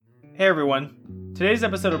Hey everyone, today's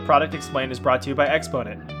episode of Product Explained is brought to you by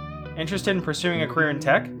Exponent. Interested in pursuing a career in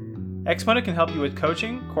tech? Exponent can help you with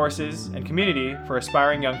coaching, courses, and community for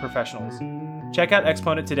aspiring young professionals. Check out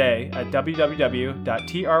Exponent today at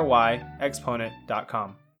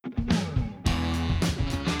www.tryexponent.com.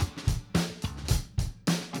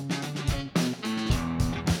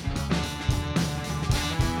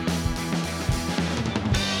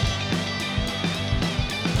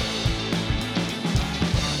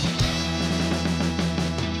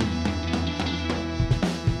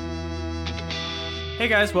 Hey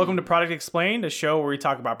guys, welcome to Product Explained, a show where we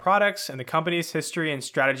talk about products and the company's history and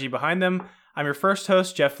strategy behind them. I'm your first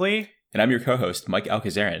host, Jeff Lee. And I'm your co-host, Mike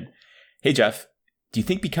Alcazaran. Hey Jeff, do you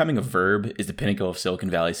think becoming a verb is the pinnacle of Silicon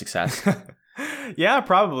Valley success? Yeah,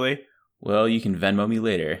 probably. Well, you can Venmo me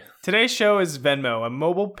later. Today's show is Venmo, a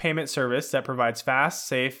mobile payment service that provides fast,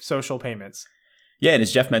 safe, social payments. Yeah, and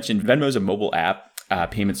as Jeff mentioned, Venmo is a mobile app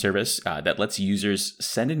payment service that lets users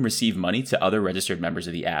send and receive money to other registered members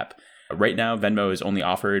of the app. Right now, Venmo is only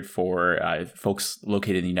offered for folks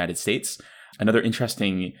located in the United States. Another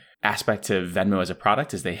interesting aspect to Venmo as a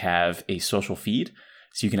product is they have a social feed.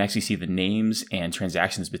 So you can actually see the names and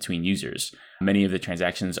transactions between users. Many of the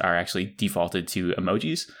transactions are actually defaulted to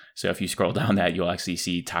emojis. So if you scroll down that, you'll actually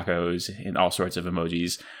see tacos and all sorts of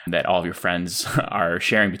emojis that all of your friends are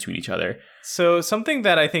sharing between each other. So something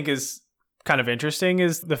that I think is kind of interesting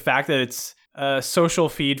is the fact that it's a social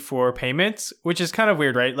feed for payments, which is kind of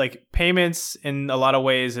weird, right? Like payments in a lot of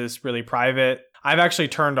ways is really private. I've actually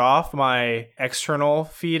turned off my external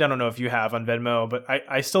feed. I don't know if you have on Venmo, but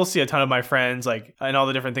I still see a ton of my friends like and all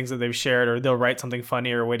the different things that they've shared, or they'll write something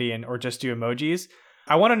funny or witty or just do emojis.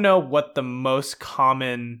 I want to know what the most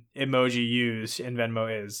common emoji used in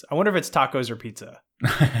Venmo is. I wonder if it's tacos or pizza.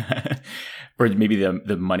 Or maybe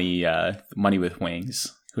the money with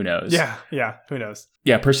wings. Who knows? Yeah. Who knows?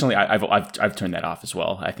 Yeah, personally, I've turned that off as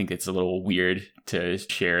well. I think it's a little weird to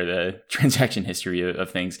share the transaction history of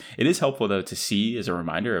things. It is helpful though to see as a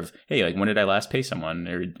reminder of, hey, like when did I last pay someone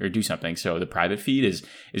or do something? So the private feed is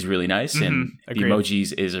really nice, and Agreed. the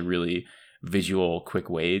emojis is a really visual, quick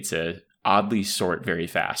way to oddly sort very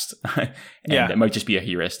fast. And it might just be a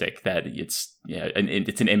heuristic that it's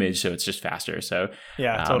an image, so it's just faster. So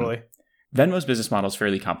totally. Venmo's business model is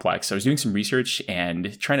fairly complex. So I was doing some research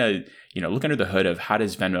and trying to, look under the hood of how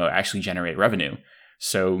does Venmo actually generate revenue.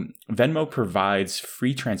 So Venmo provides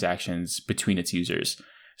free transactions between its users.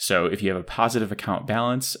 So if you have a positive account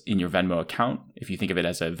balance in your Venmo account, if you think of it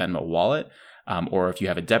as a Venmo wallet, or if you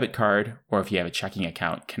have a debit card, or if you have a checking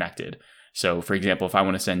account connected. So for example, if I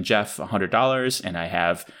want to send Jeff $100 and I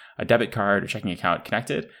have a debit card or checking account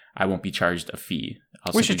connected, I won't be charged a fee.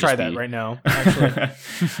 We should try that right now, actually.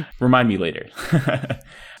 Remind me later.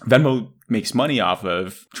 Venmo makes money off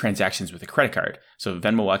of transactions with a credit card. So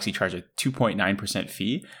Venmo will actually charge a 2.9%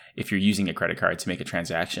 fee if you're using a credit card to make a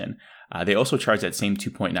transaction. They also charge that same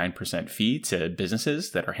 2.9% fee to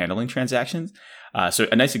businesses that are handling transactions. So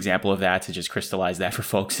a nice example of that to just crystallize that for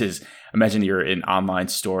folks is imagine you're an online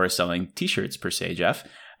store selling t-shirts per se, Jeff.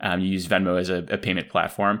 You use Venmo as a payment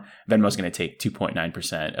platform. Venmo is going to take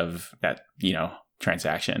 2.9% of that,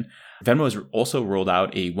 transaction. Venmo has also rolled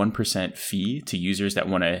out a 1% fee to users that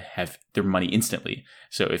want to have their money instantly.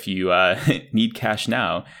 So if you need cash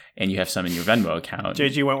now and you have some in your Venmo account.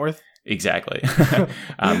 JG Wentworth? Exactly.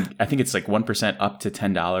 I think it's like 1% up to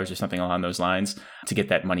 $10 or something along those lines to get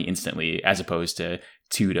that money instantly, as opposed to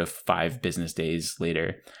 2 to 5 business days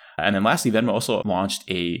later. And then lastly, Venmo also launched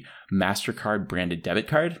a MasterCard branded debit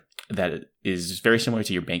card that is very similar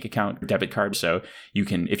to your bank account debit card. So you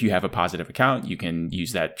can, if you have a positive account, you can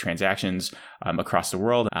use that transactions across the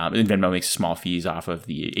world. And Venmo makes small fees off of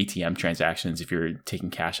the ATM transactions if you're taking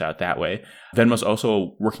cash out that way. Venmo's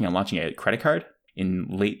also working on launching a credit card in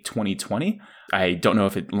late 2020. I don't know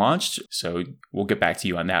if it launched, so we'll get back to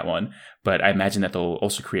you on that one. But I imagine that they'll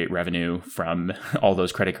also create revenue from all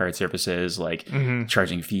those credit card services, like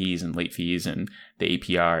charging fees and late fees and the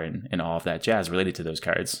APR and all of that jazz related to those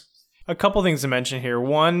cards. A couple things to mention here.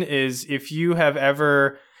 One is if you have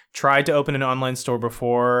ever tried to open an online store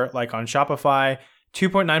before, like on Shopify,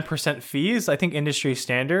 2.9% fees, I think industry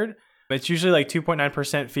standard. It's usually like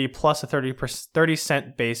 2.9% fee plus a 30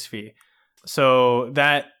 cent base fee. So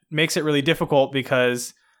that makes it really difficult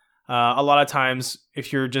because a lot of times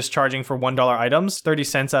if you're just charging for $1 items, 30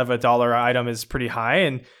 cents out of a dollar item is pretty high.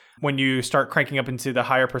 And when you start cranking up into the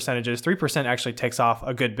higher percentages, 3% actually takes off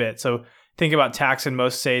a good bit. So think about tax in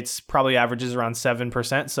most states probably averages around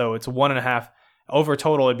 7%. So it's 1.5 over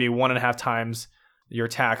total. It'd be 1.5 times your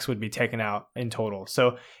tax would be taken out in total.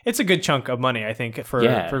 So it's a good chunk of money, I think, for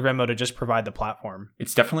Venmo to just provide the platform.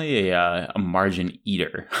 It's definitely a margin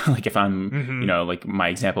eater. Like if I'm, like my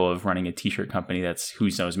example of running a t-shirt company that's, who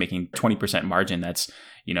knows, making 20% margin, that's,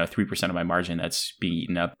 3% of my margin that's being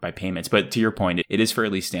eaten up by payments. But to your point, it is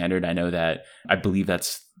fairly standard. I believe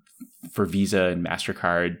that's for Visa and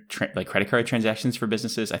MasterCard, like credit card transactions for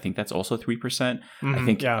businesses. I think that's also 3%. I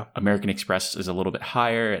think American Express is a little bit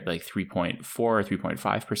higher at like 3.4 or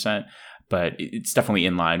 3.5%, but it's definitely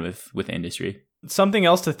in line with the industry. Something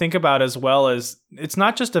else to think about as well is it's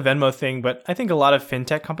not just a Venmo thing, but I think a lot of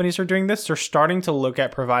fintech companies are doing this. They're starting to look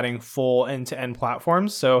at providing full end-to-end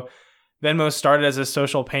platforms. So Venmo started as a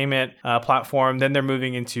social payment platform. Then they're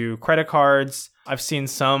moving into credit cards. I've seen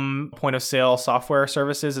some point of sale software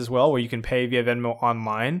services as well, where you can pay via Venmo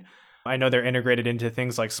online. I know they're integrated into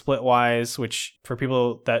things like Splitwise, which for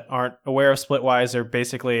people that aren't aware of Splitwise, they're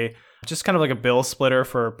basically just kind of like a bill splitter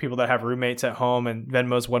for people that have roommates at home, and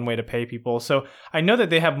Venmo's one way to pay people. So I know that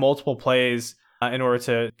they have multiple plays in order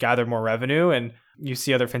to gather more revenue, and you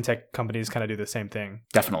see other fintech companies kind of do the same thing.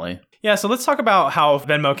 Definitely. Yeah, so let's talk about how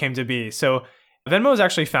Venmo came to be. So Venmo was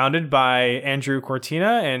actually founded by Andrew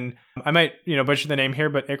Cortina, and I might, butcher the name here,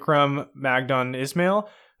 but Ikram Magdon Ismail,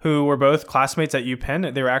 who were both classmates at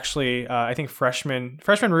UPenn. They were actually, I think, freshman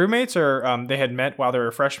roommates, or they had met while they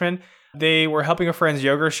were freshmen. They were helping a friend's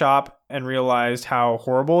yogurt shop and realized how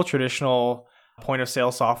horrible traditional point of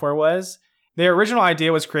sale software was. Their original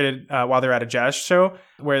idea was created while they were at a jazz show,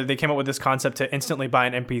 where they came up with this concept to instantly buy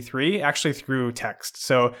an MP3 actually through text.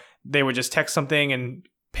 So they would just text something and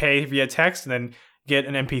pay via text and then get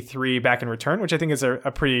an MP3 back in return, which I think is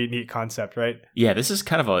a pretty neat concept, right? Yeah, this is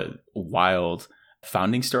kind of a wild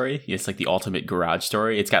founding story. It's like the ultimate garage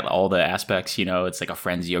story. It's got all the aspects, it's like a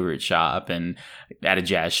friend's yogurt shop and at a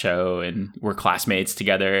jazz show and we're classmates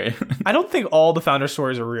together. I don't think all the founder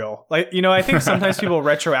stories are real. Like, I think sometimes people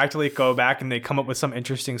retroactively go back and they come up with some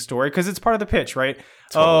interesting story because it's part of the pitch, right?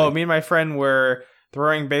 Totally. Oh, me and my friend were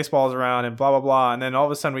throwing baseballs around and blah, blah, blah. And then all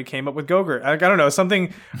of a sudden we came up with Go-Gurt. I don't know,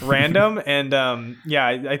 something random. And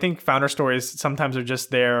I think founder stories sometimes are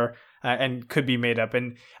just there and could be made up.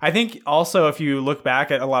 And I think also if you look back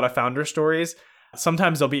at a lot of founder stories,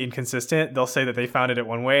 sometimes they'll be inconsistent. They'll say that they founded it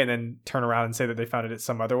one way and then turn around and say that they founded it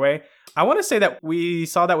some other way. I want to say that we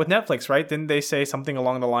saw that with Netflix, right? Didn't they say something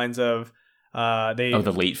along the lines of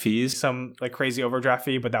the late fees? Some like crazy overdraft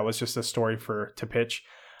fee, but that was just a story to pitch.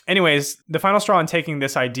 Anyways, the final straw in taking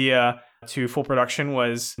this idea to full production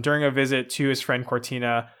was during a visit to his friend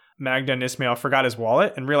Cortina, Magdon Ismail forgot his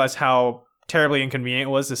wallet and realized how terribly inconvenient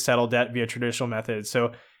it was to settle debt via traditional methods.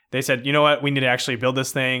 So they said, you know what, we need to actually build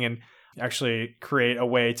this thing and actually create a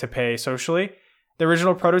way to pay socially. The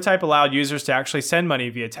original prototype allowed users to actually send money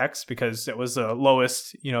via text because it was the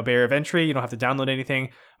lowest, barrier of entry. You don't have to download anything.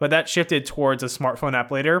 But that shifted towards a smartphone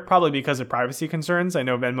app later, probably because of privacy concerns. I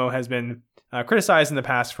know Venmo has been criticized in the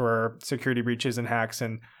past for security breaches and hacks.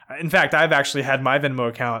 And in fact, I've actually had my Venmo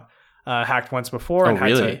account hacked once before and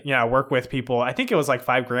had to work with people. I think it was like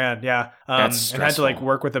 $5,000. Yeah. That's and had to like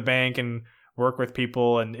work with the bank and work with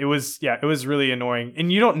people. And it was really annoying.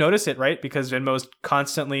 And you don't notice it, right? Because Venmo's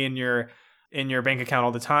constantly in your bank account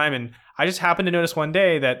all the time. And I just happened to notice one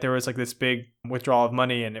day that there was like this big withdrawal of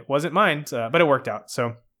money and it wasn't mine, but it worked out.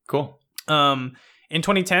 So cool. In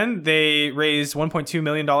 2010, they raised $1.2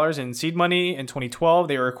 million in seed money. In 2012,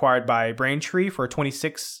 they were acquired by Braintree for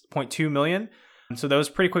 $26.2 million. So that was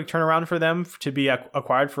a pretty quick turnaround for them to be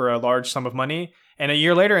acquired for a large sum of money. And a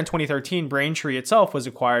year later, in 2013, Braintree itself was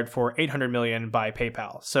acquired for $800 million by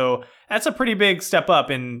PayPal. So that's a pretty big step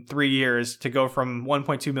up in 3 years to go from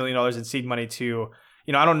 $1.2 million in seed money to,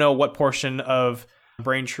 I don't know what portion of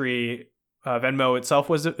Braintree Venmo itself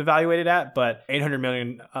was evaluated at, but $800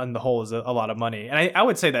 million on the whole is a lot of money. And I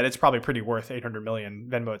would say that it's probably pretty worth $800 million,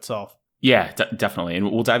 Venmo itself. Yeah, definitely.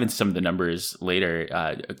 And we'll dive into some of the numbers later.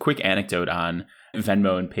 A quick anecdote on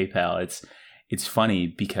Venmo and PayPal. It's funny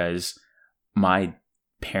because my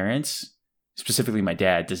parents, specifically my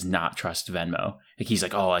dad, does not trust Venmo. Like he's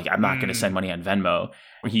like, I'm not going to send money on Venmo.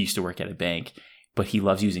 He used to work at a bank, but he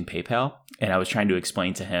loves using PayPal. And I was trying to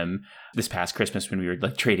explain to him this past Christmas when we were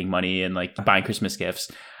like trading money and like buying Christmas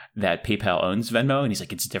gifts that PayPal owns Venmo. And he's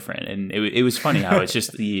like, it's different. And it was funny how it's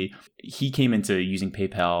just he came into using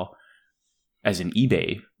PayPal as an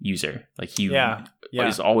eBay user. Like he Yeah.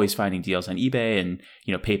 is always finding deals on eBay, and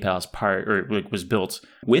PayPal's part or was built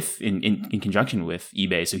with in conjunction with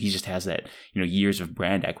eBay. So he just has that years of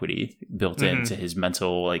brand equity built into his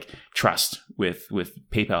mental like trust with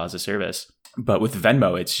PayPal as a service. But with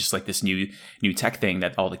Venmo, it's just like this new tech thing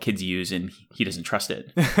that all the kids use, and he doesn't trust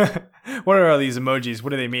it. What are all these emojis? What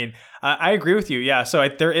do they mean? I agree with you. Yeah. So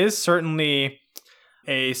there is certainly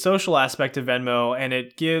a social aspect of Venmo, and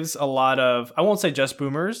it gives a lot of, I won't say just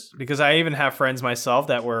boomers, because I even have friends myself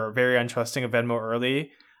that were very untrusting of Venmo early.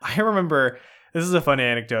 I remember, this is a funny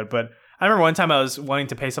anecdote, but I remember one time I was wanting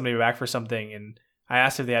to pay somebody back for something, and I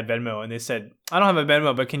asked if they had Venmo, and they said, I don't have a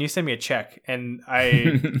Venmo, but can you send me a check? And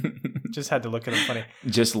I just had to look at them funny.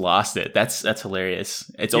 Just lost it. That's hilarious.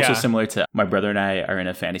 It's also similar to my brother and I are in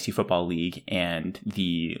a fantasy football league, and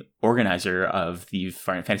the organizer of the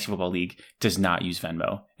fantasy football league does not use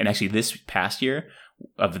Venmo. And actually this past year,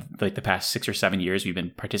 of like the past 6 or 7 years we've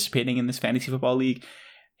been participating in this fantasy football league,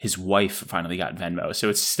 his wife finally got Venmo. So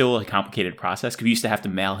it's still a complicated process because we used to have to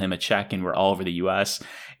mail him a check, and we're all over the US.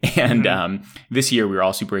 And this year we were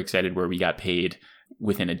all super excited where we got paid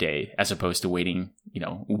within a day as opposed to waiting,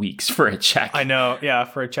 weeks for a check. I know. Yeah.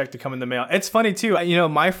 For a check to come in the mail. It's funny too.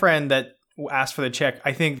 My friend that asked for the check,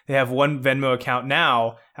 I think they have one Venmo account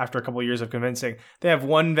now after a couple of years of convincing. They have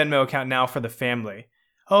one Venmo account now for the family.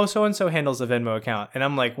 Oh, so-and-so handles the Venmo account. And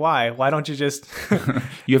I'm like, why? Why don't you just...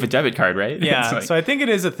 You have a debit card, right? Yeah. So I think it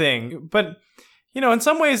is a thing. But, in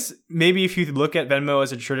some ways, maybe if you look at Venmo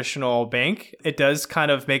as a traditional bank, it does kind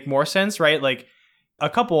of make more sense, right? Like a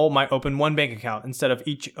couple might open one bank account instead of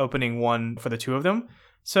each opening one for the two of them.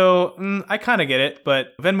 So I kind of get it.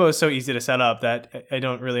 But Venmo is so easy to set up that I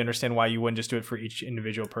don't really understand why you wouldn't just do it for each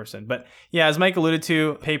individual person. But yeah, as Mike alluded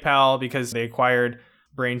to, PayPal, because they acquired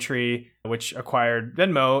Braintree, which acquired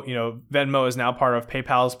Venmo, Venmo is now part of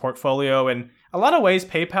PayPal's portfolio. And a lot of ways,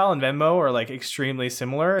 PayPal and Venmo are like extremely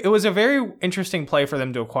similar. It was a very interesting play for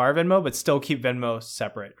them to acquire Venmo, but still keep Venmo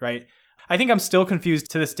separate, right? I think I'm still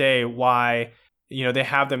confused to this day why, they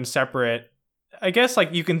have them separate. I guess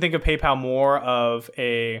like you can think of PayPal more of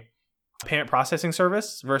a payment processing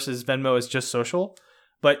service versus Venmo is just social.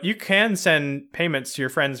 But you can send payments to your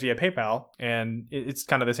friends via PayPal, and it's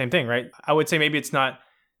kind of the same thing, right? I would say maybe it's not,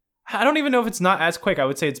 I don't even know if it's not as quick. I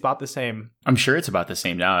would say it's about the same. I'm sure it's about the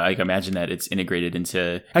same now. I imagine that it's integrated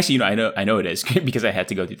into, actually, I know it is because I had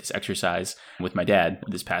to go through this exercise with my dad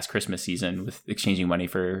this past Christmas season with exchanging money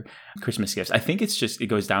for Christmas gifts. I think it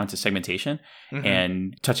goes down to segmentation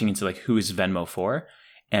and touching into like who is Venmo for.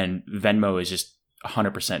 And Venmo is just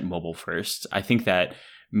 100% mobile first. I think that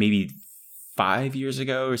maybe 5 years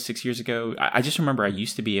ago or 6 years ago, I just remember I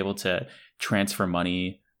used to be able to transfer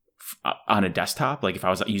money on a desktop. Like if I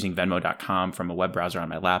was using Venmo.com from a web browser on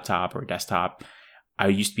my laptop or desktop, I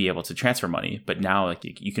used to be able to transfer money. But now like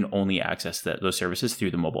you can only access those services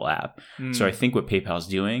through the mobile app. So I think what PayPal is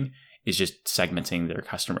doing is just segmenting their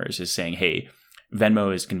customers, is saying, hey,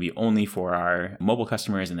 Venmo is going to be only for our mobile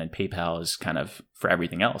customers, and then PayPal is kind of for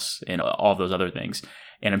everything else and all of those other things.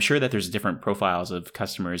 And I'm sure that there's different profiles of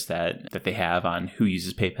customers that they have on who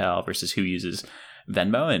uses PayPal versus who uses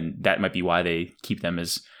Venmo. And that might be why they keep them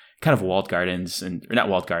as kind of walled gardens, or not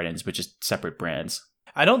walled gardens, but just separate brands.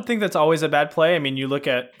 I don't think that's always a bad play. I mean, you look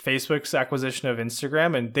at Facebook's acquisition of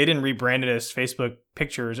Instagram, and they didn't rebrand it as Facebook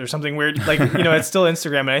Pictures or something weird. Like, it's still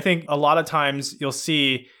Instagram. And I think a lot of times you'll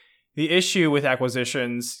see the issue with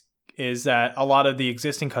acquisitions is that a lot of the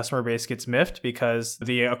existing customer base gets miffed because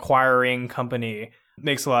the acquiring company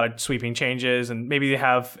makes a lot of sweeping changes, and maybe they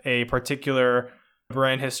have a particular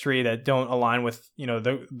brand history that don't align with,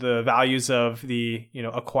 the values of the,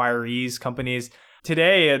 acquirees companies.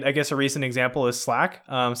 Today, I guess a recent example is Slack.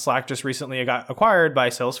 Slack just recently got acquired by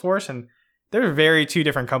Salesforce, and they're very two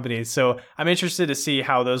different companies. So I'm interested to see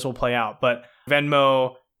how those will play out. But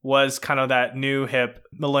Venmo was kind of that new hip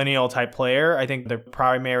millennial type player. I think their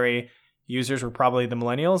primary users were probably the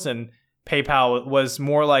millennials, and PayPal was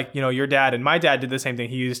more like, your dad and my dad did the same thing.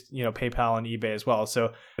 He used, PayPal and eBay as well.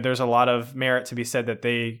 So there's a lot of merit to be said that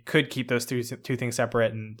they could keep those two things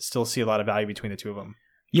separate and still see a lot of value between the two of them.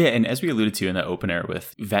 Yeah. And as we alluded to in the opener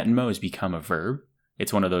with Venmo has become a verb.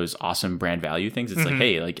 It's one of those awesome brand value things. It's like,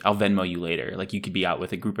 hey, like I'll Venmo you later. Like you could be out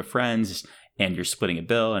with a group of friends and you're splitting a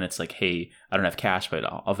bill, and it's like, hey, I don't have cash, but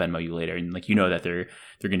I'll Venmo you later. And like, that they're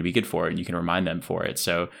going to be good for it, and you can remind them for it.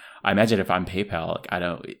 So I imagine if I'm PayPal,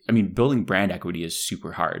 building brand equity is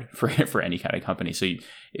super hard for any kind of company. So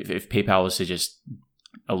if PayPal was to just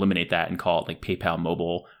eliminate that and call it like PayPal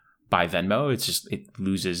Mobile by Venmo, it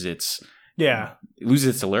loses its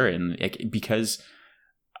allure. And because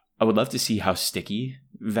I would love to see how sticky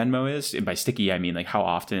Venmo is. And by sticky, I mean like how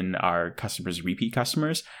often are customers repeat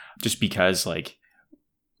customers, just because like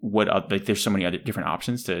there's so many other different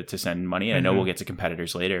options to send money. And I know we'll get to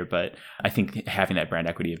competitors later, but I think having that brand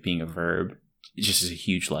equity of being a verb just is a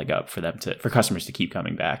huge leg up for customers to keep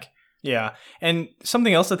coming back. Yeah. And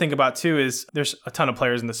something else to think about too is there's a ton of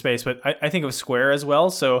players in the space, but I think of Square as well.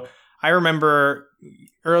 So I remember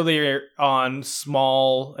earlier on,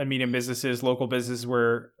 small and medium businesses, local businesses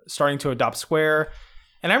were starting to adopt Square.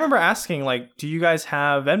 And I remember asking, like, do you guys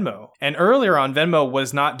have Venmo? And earlier on, Venmo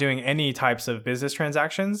was not doing any types of business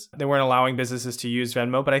transactions. They weren't allowing businesses to use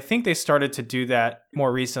Venmo, but I think they started to do that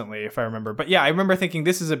more recently, if I remember. But yeah, I remember thinking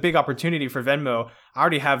this is a big opportunity for Venmo. I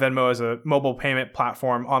already have Venmo as a mobile payment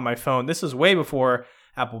platform on my phone. This is way before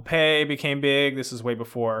Apple Pay became big. This is way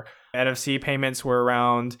before NFC payments were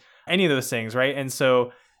around, any of those things, right? And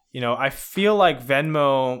so, I feel like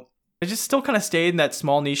Venmo, it just still kind of stayed in that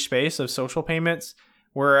small niche space of social payments,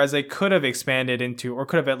 whereas they could have expanded into, or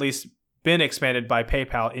could have at least been expanded by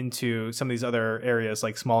PayPal into some of these other areas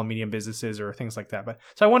like small and medium businesses or things like that. But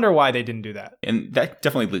so I wonder why they didn't do that. And that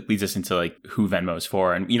definitely leads us into like who Venmo is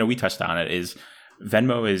for. And, we touched on it, is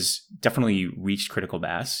Venmo has definitely reached critical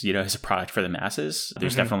mass, as a product for the masses.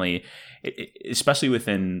 There's definitely, especially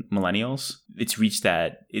within millennials, it's reached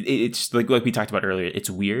that, it's like we talked about earlier, it's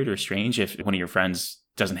weird or strange if one of your friends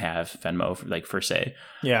doesn't have Venmo, per se.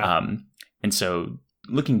 Yeah. And so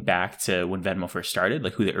looking back to when Venmo first started,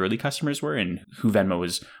 like who the early customers were and who Venmo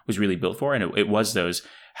was really built for. And it was those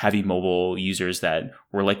heavy mobile users that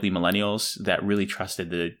were likely millennials that really trusted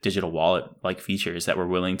the digital wallet like features, that were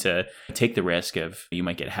willing to take the risk of you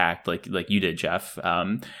might get hacked like you did, Jeff.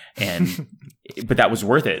 But that was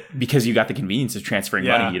worth it because you got the convenience of transferring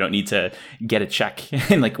money. You don't need to get a check.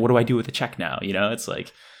 And like, what do I do with a check now? It's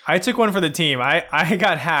like, I took one for the team. I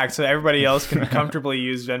got hacked, so everybody else can comfortably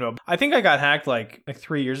use Venmo. I think I got hacked like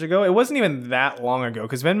 3 years ago. It wasn't even that long ago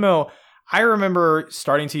because Venmo, I remember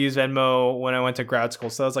starting to use Venmo when I went to grad school.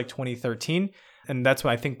 So that was like 2013. And that's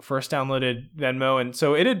when I think first downloaded Venmo. And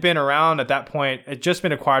so it had been around at that point. It had just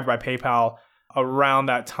been acquired by PayPal around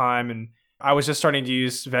that time. And I was just starting to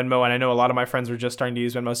use Venmo. And I know a lot of my friends were just starting to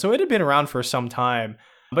use Venmo. So it had been around for some time.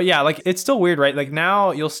 But yeah, like it's still weird, right? Like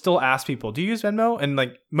now you'll still ask people, do you use Venmo? And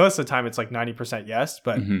like most of the time it's like 90% yes,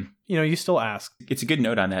 but you still ask. It's a good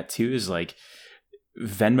note on that too, is like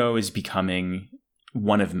Venmo is becoming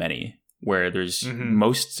one of many, where there's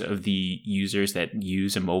most of the users that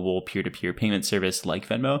use a mobile peer-to-peer payment service like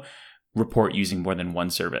Venmo report using more than one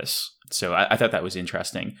service. So I thought that was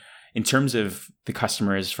interesting. In terms of the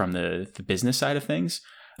customers from the business side of things,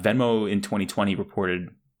 Venmo in 2020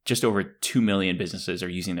 reported just over 2 million businesses are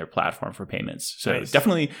using their platform for payments. So nice.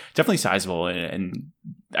 definitely sizable. And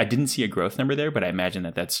I didn't see a growth number there, but I imagine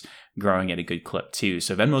that that's growing at a good clip too.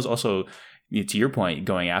 So Venmo is also, to your point,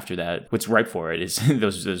 going after that. What's ripe for it is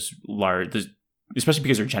those large, especially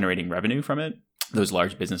because they're generating revenue from it, those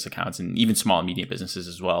large business accounts and even small and medium businesses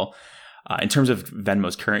as well. In terms of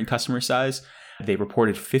Venmo's current customer size, they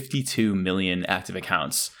reported 52 million active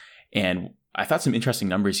accounts. And I thought some interesting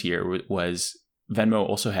numbers here was Venmo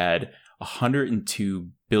also had $102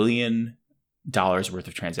 billion worth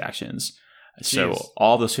of transactions. Jeez. So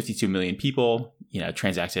all those 52 million people,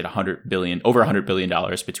 transacted over $100 billion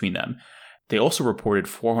between them. They also reported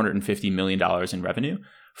 $450 million in revenue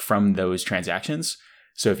from those transactions.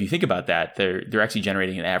 So if you think about that, they're actually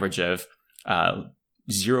generating an average of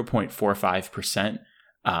 0.45%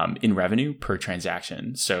 in revenue per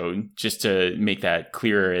transaction. So just to make that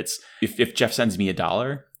clearer, it's if Jeff sends me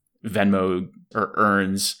 $1, Venmo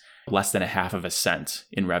earns less than 0.5 cent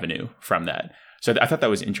in revenue from that. So I thought that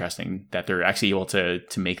was interesting that they're actually able to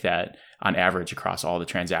make that on average across all the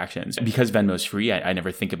transactions. Because Venmo's free, I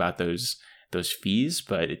never think about those fees,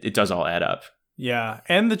 but it does all add up. Yeah.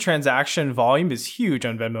 And the transaction volume is huge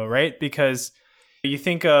on Venmo, right? Because you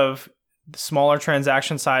think of smaller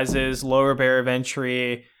transaction sizes, lower barrier of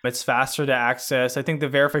entry, it's faster to access. I think the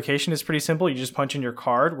verification is pretty simple. You just punch in your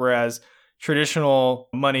card, whereas traditional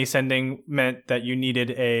money sending meant that you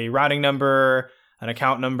needed a routing number, an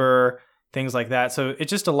account number, things like that. So it's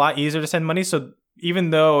just a lot easier to send money. So even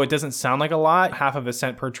though it doesn't sound like a lot, 0.5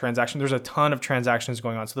 cent per transaction, there's a ton of transactions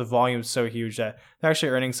going on. So the volume is so huge that they're actually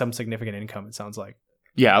earning some significant income, it sounds like.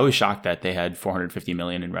 Yeah, I was shocked that they had 450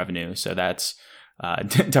 million in revenue. So that's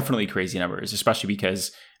definitely crazy numbers, especially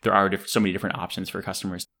because there are so many different options for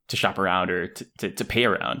customers to shop around or to pay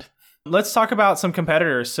around. Let's talk about some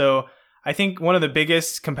competitors. So I think one of the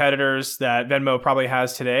biggest competitors that Venmo probably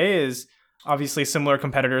has today is obviously similar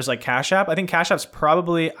competitors like Cash App. I think Cash App's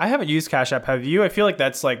probably, I haven't used Cash App. Have you? I feel like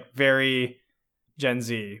that's like very Gen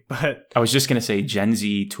Z, but I was just gonna say Gen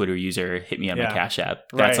Z Twitter user hit me on my Cash App.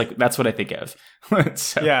 That's right. that's what I think of.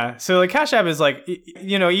 So. Yeah. So like Cash App is like,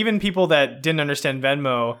 even people that didn't understand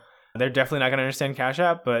Venmo, they're definitely not going to understand Cash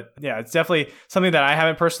App. But yeah, it's definitely something that I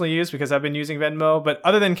haven't personally used because I've been using Venmo. But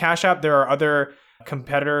other than Cash App, there are other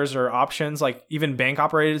competitors or options, like even bank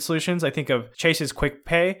operated solutions. I think of Chase's Quick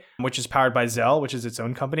Pay, which is powered by Zelle, which is its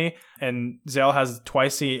own company. And Zelle has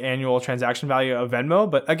twice the annual transaction value of Venmo.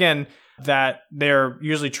 But again, that they're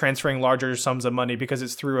usually transferring larger sums of money because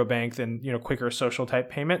it's through a bank than, quicker social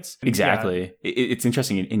type payments. Exactly. Yeah. It's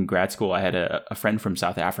interesting. In grad school, I had a friend from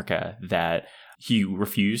South Africa that he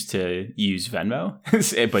refused to use Venmo,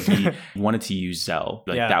 but he wanted to use Zelle.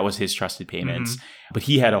 That was his trusted payments. Mm-hmm. But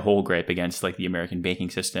he had a whole gripe against like the American banking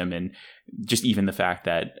system, and just even the fact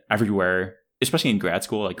that everywhere, especially in grad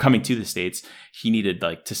school, like coming to the States, he needed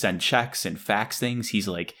like to send checks and fax things. He's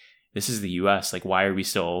like, this is the US. Like, why do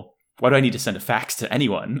I need to send a fax to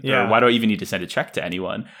anyone? Yeah. Or why do I even need to send a check to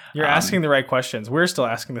anyone? You're asking the right questions. We're still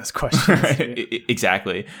asking those questions. Right?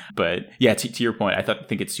 Exactly. But yeah, to your point, I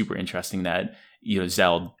think it's super interesting that,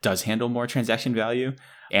 Zelle does handle more transaction value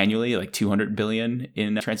annually, like 200 billion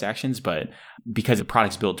in transactions. But because the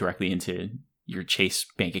product's built directly into your Chase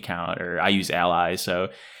bank account, or I use Ally, so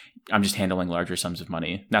I'm just handling larger sums of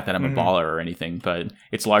money. Not that I'm a baller or anything, but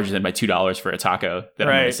it's larger than my $2 for a taco that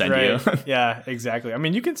I'm going to send you. Yeah, exactly. I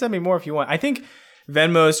mean, you can send me more if you want. I think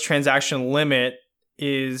Venmo's transaction limit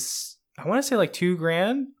is, I want to say like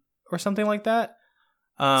 $2,000 or something like that.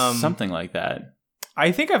 Something like that.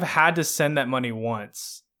 I think I've had to send that money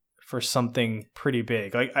once for something pretty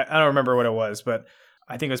big. Like, I don't remember what it was, but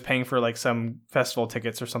I think it was paying for like some festival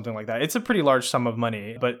tickets or something like that. It's a pretty large sum of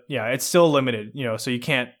money, but yeah, it's still limited, so you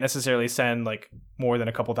can't necessarily send like more than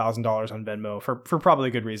a couple $1,000s on Venmo for probably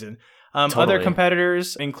good reason. Totally. Other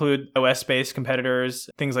competitors include OS-based competitors,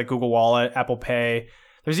 things like Google Wallet, Apple Pay.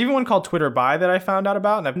 There's even one called Twitter Buy that I found out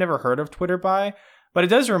about, and I've never heard of Twitter Buy, but it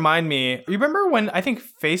does remind me, you remember when I think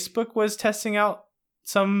Facebook was testing out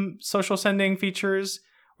some social sending features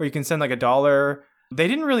where you can send like $1? They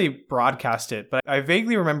didn't really broadcast it, but I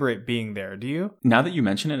vaguely remember it being there. Do you? Now that you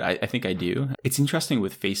mention it, I think I do. It's interesting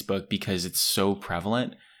with Facebook because it's so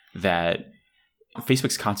prevalent that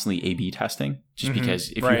Facebook's constantly A/B testing. Just because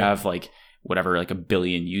if you have like whatever, like 1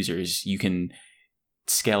 billion users, you can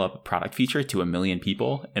scale up a product feature to 1 million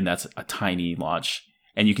people, and that's a tiny launch.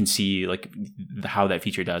 And you can see like how that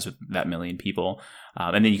feature does with that 1 million people.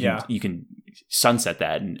 And then you can sunset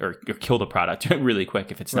that or kill the product really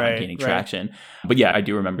quick if it's not gaining traction. But yeah, I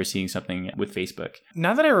do remember seeing something with Facebook.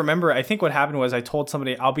 Now that I remember, I think what happened was I told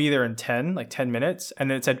somebody I'll be there in 10 minutes.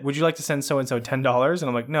 And then it said, would you like to send so-and-so $10? And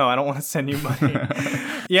I'm like, no, I don't want to send you money.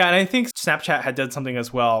 Yeah. And I think Snapchat had done something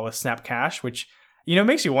as well with Snap Cash, which,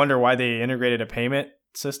 makes you wonder why they integrated a payment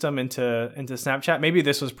system into Snapchat. Maybe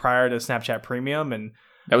this was prior to Snapchat Premium, and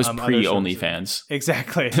that was pre OnlyFans.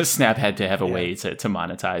 Exactly. Snap had to have a way to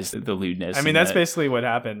monetize the lewdness. I mean, that's basically what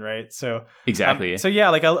happened, right? So exactly. So yeah,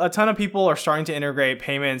 like a ton of people are starting to integrate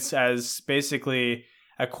payments as basically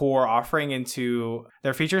a core offering into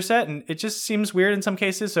their feature set, and it just seems weird in some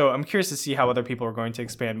cases. So I'm curious to see how other people are going to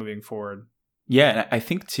expand moving forward. Yeah, and I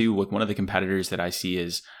think too, like one of the competitors that I see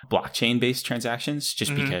is blockchain-based transactions,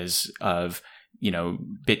 just because of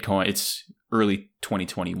Bitcoin. It's early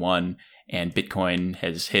 2021. And Bitcoin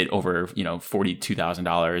has hit over,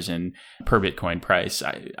 $42,000 in per Bitcoin price.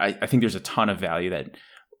 I think there's a ton of value that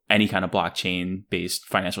any kind of blockchain-based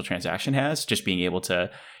financial transaction has, just being able to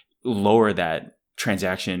lower that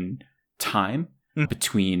transaction time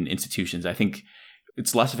between institutions. I think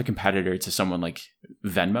it's less of a competitor to someone like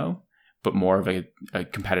Venmo, but more of a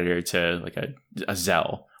competitor to like a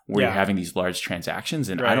Zelle, where you're having these large transactions,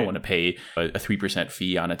 and I don't want to pay a 3%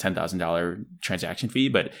 fee on a $10,000 transaction fee.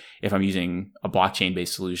 But if I'm using a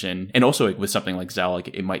blockchain-based solution, and also with something like Zelle, like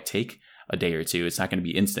it might take a day or two. It's not going to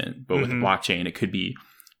be instant. But with blockchain, it could be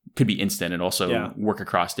instant and also work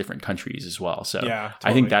across different countries as well. So totally.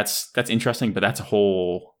 I think that's interesting, but that's a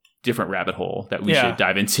whole different rabbit hole that we should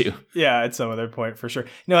dive into. Yeah, at some other point for sure.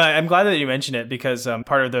 No, I'm glad that you mentioned it because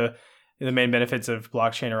part of the main benefits of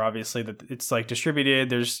blockchain are obviously that it's like distributed.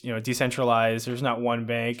 There's, decentralized. There's not one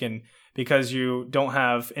bank. And because you don't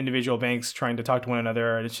have individual banks trying to talk to one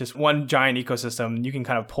another, it's just one giant ecosystem. You can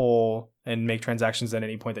kind of pull and make transactions at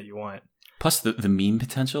any point that you want. Plus the meme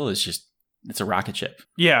potential is it's a rocket ship.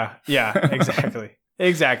 Yeah, exactly.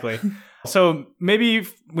 Exactly. So maybe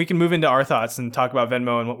we can move into our thoughts and talk about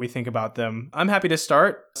Venmo and what we think about them. I'm happy to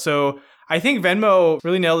start. So I think Venmo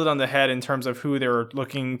really nailed it on the head in terms of who they're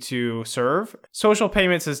looking to serve. Social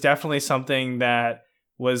payments is definitely something that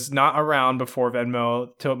was not around before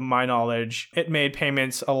Venmo, to my knowledge. It made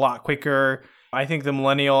payments a lot quicker. I think the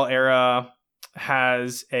millennial era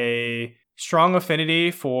has a strong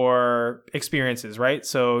affinity for experiences, right?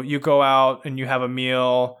 So you go out and you have a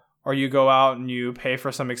meal, or you go out and you pay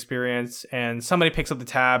for some experience and somebody picks up the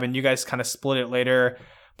tab and you guys kind of split it later.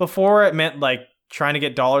 Before, it meant like trying to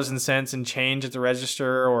get dollars and cents and change at the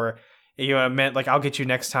register, or it meant like, I'll get you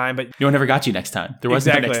next time. But no one ever got you next time. There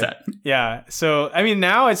wasn't a next time. Yeah. So, I mean,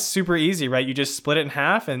 now it's super easy, right? You just split it in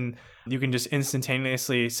half and you can just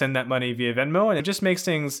instantaneously send that money via Venmo, and it just makes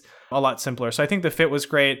things a lot simpler. So I think the fit was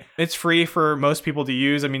great. It's free for most people to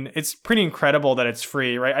use. I mean, it's pretty incredible that it's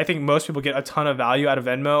free, right? I think most people get a ton of value out of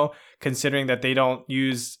Venmo, considering that they don't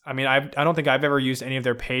use, I mean, I don't think I've ever used any of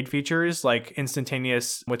their paid features like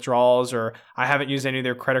instantaneous withdrawals, or I haven't used any of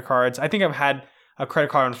their credit cards. I think I've had a credit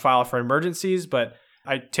card on file for emergencies, but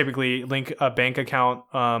I typically link a bank account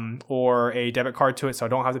or a debit card to it, so I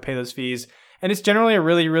don't have to pay those fees. And it's generally a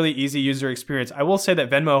really, really easy user experience. I will say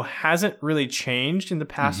that Venmo hasn't really changed in the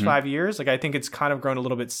past 5 years. Like, I think it's kind of grown a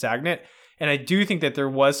little bit stagnant. And I do think that there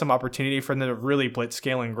was some opportunity for them to really blitz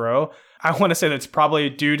scale and grow. I want to say that's probably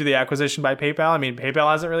due to the acquisition by PayPal. I mean,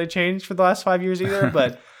 PayPal hasn't really changed for the last 5 years either.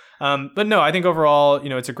 But no, I think overall,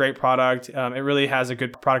 it's a great product. It really has a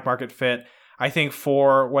good product market fit. I think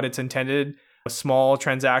for what it's intended, small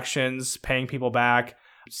transactions, paying people back,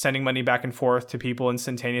 sending money back and forth to people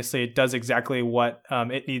instantaneously, it does exactly what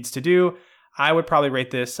it needs to do. I would probably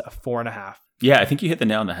rate this a 4.5. Yeah, I think you hit the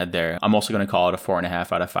nail on the head there. I'm also going to call it a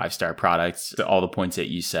 4.5 out of 5-star products. All the points that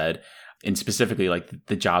you said, and specifically like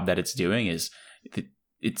the job that it's doing is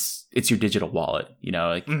it's your digital wallet.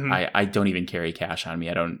 I don't even carry cash on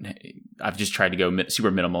me. I've just tried to go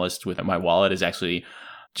super minimalist with my wallet. Is actually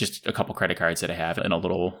just a couple credit cards that I have and a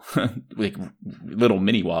little little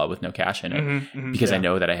mini wallet with no cash in it, because I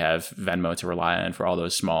know that I have Venmo to rely on for all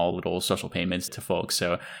those small little social payments to folks.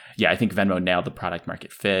 So yeah, I think Venmo nailed the product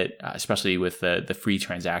market fit, especially with the free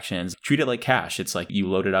transactions. Treat it like cash. It's like you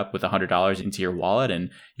load it up with $100 into your wallet and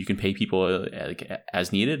you can pay people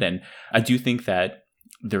as needed. And I do think that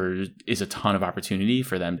there is a ton of opportunity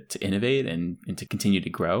for them to innovate and to continue to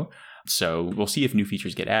grow. So we'll see if new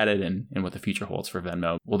features get added and what the future holds for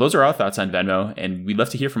Venmo. Well, those are our thoughts on Venmo, and we'd love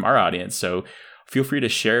to hear from our audience. So feel free to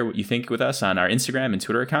share what you think with us on our Instagram and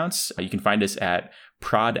Twitter accounts. You can find us at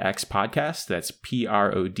ProdX Podcast. That's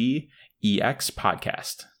PRODEX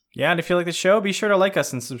Podcast. Yeah, and if you like the show, be sure to like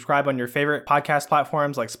us and subscribe on your favorite podcast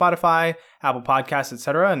platforms like Spotify, Apple Podcasts,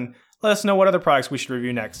 etc. And let us know what other products we should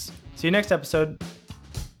review next. See you next episode.